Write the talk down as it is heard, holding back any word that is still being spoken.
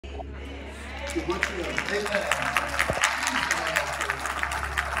Thank you. What's your name? Amen.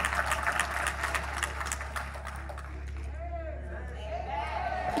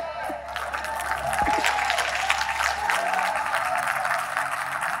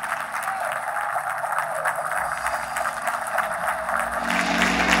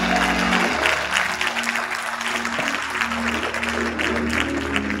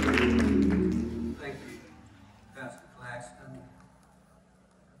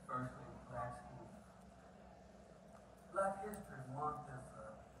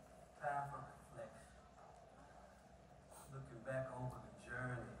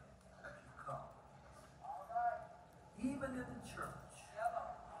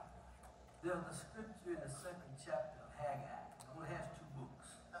 There's a scripture in the second chapter of Haggai. It only has 2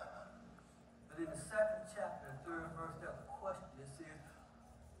 books. But in the second chapter, the 3rd verse, there's a question that says,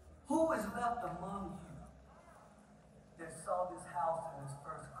 who is left among you that saw this house in its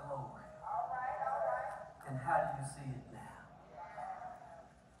first glory? All right. And how do you see it now?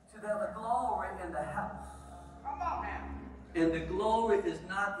 See, there's a glory in the house. Come on now. And the glory is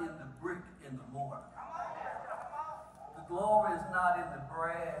not in the brick and the mortar. Come on now. The glory is not in the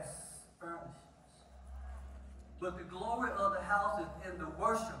brass furnishings. But the glory of the house is in the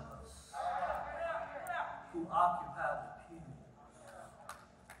worshipers who occupy the pews.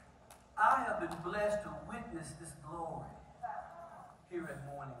 I have been blessed to witness this glory here at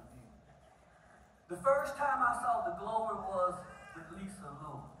Morningview. The first time I saw the glory was with Lisa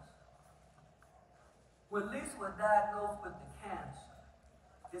Lewis. When Lisa was diagnosed with the cancer,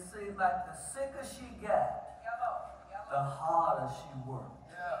 it seemed like the sicker she got, the harder she worked.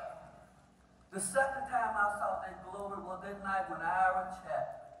 The second time I saw that glory was that night when Ira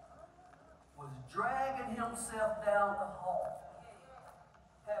Chapman was dragging himself down the hall,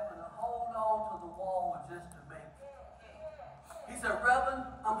 having to hold on to the wall just to make it. He said, Reverend,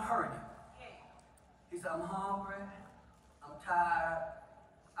 I'm hurting. He said, I'm hungry, I'm tired.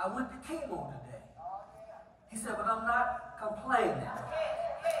 I went to chemo today. He said, but I'm not complaining.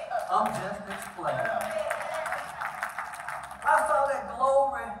 I'm just explaining. I saw that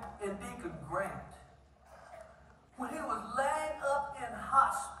glory in Deacon Grant when he was laying up in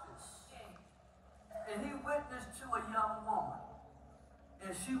hospice and he witnessed to a young woman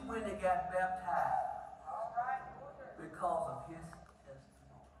and she went and got baptized because of his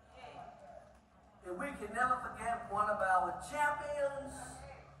testimony. And we can never forget one of our champions,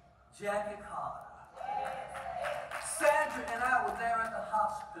 Jackie Carter. Sandra and I were there at the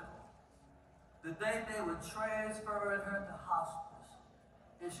hospital the day they were transferring her to hospice.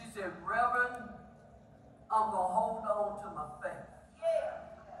 And she said, Reverend, I'm going to hold on to my faith.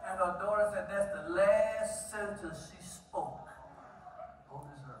 And her daughter said that's the last sentence she spoke on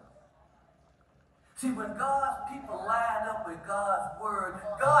this earth. See, when God's people line up with God's word,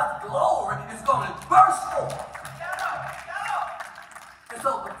 God's glory is going to burst forth. And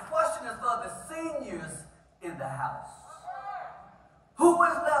so the question is for the seniors in the house. Who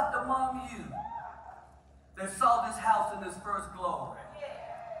is left among you that saw this house in its first glory?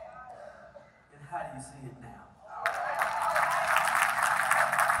 And how do you see it now?